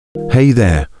Hey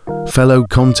there, fellow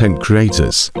content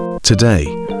creators. Today,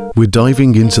 we're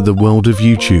diving into the world of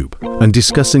YouTube and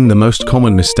discussing the most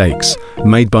common mistakes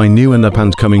made by new and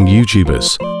up-and-coming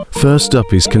YouTubers. First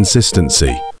up is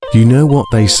consistency. You know what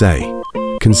they say,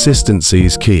 consistency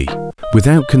is key.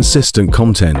 Without consistent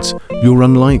content, you're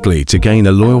unlikely to gain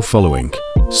a loyal following.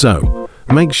 So,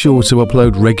 make sure to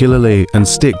upload regularly and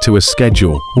stick to a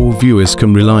schedule all viewers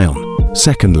can rely on.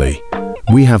 Secondly,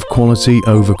 we have quality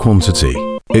over quantity.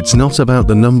 It's not about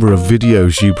the number of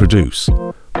videos you produce,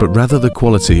 but rather the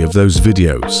quality of those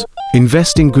videos.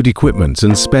 Invest in good equipment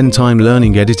and spend time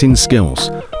learning editing skills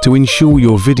to ensure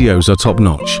your videos are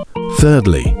top-notch.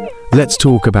 Thirdly, let's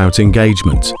talk about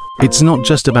engagement. It's not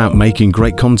just about making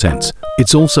great content,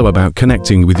 it's also about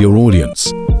connecting with your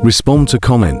audience. Respond to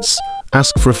comments,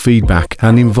 ask for feedback,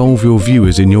 and involve your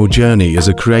viewers in your journey as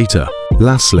a creator.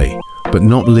 Lastly, but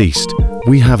not least,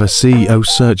 we have a SEO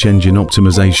search engine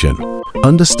optimization.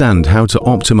 Understand how to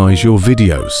optimize your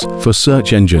videos for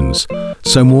search engines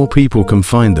so more people can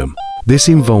find them. This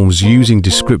involves using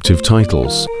descriptive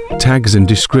titles, tags and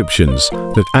descriptions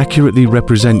that accurately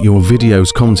represent your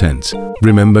video's content.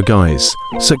 Remember guys,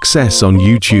 success on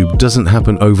YouTube doesn't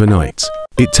happen overnight.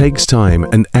 It takes time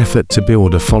and effort to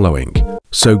build a following.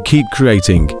 So keep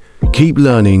creating, keep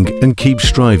learning, and keep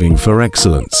striving for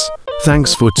excellence.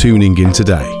 Thanks for tuning in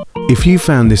today. If you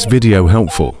found this video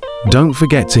helpful, don't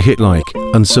forget to hit like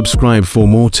and subscribe for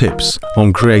more tips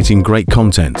on creating great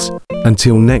content.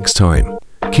 Until next time,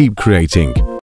 keep creating.